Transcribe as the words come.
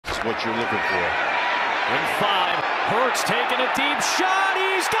what you're looking for. In 5, Hurts taking a deep shot.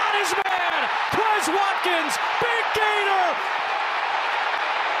 He's got his man. Quez Watkins, big gainer.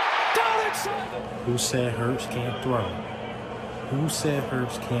 Down inside. Who said Hurts can't throw? Who said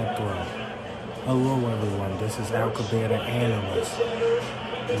Hurts can't throw? Hello, everyone. This is Alcabet, the analyst.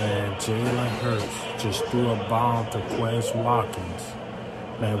 Man, Jalen Hurts just threw a bomb to Quez Watkins.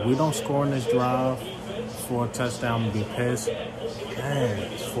 Man, if we don't score in this drive for a touchdown, I'm going to be pissed. Man,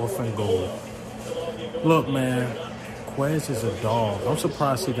 it's 4th and goal. Look, man, Quez is a dog. I'm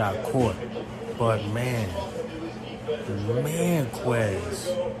surprised he got caught. But, man,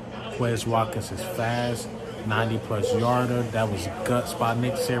 Quez Watkins is fast, 90-plus yarder. That was guts by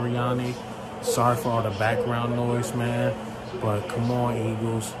Nick Sirianni. Sorry for all the background noise, man. But come on,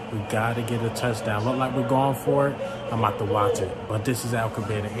 Eagles. We got to get a touchdown. Look like we're going for it. I'm about to watch it. But this is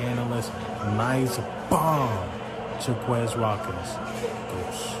Alcabet, the analyst. Nice bomb to Quez Watkins.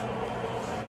 Goose.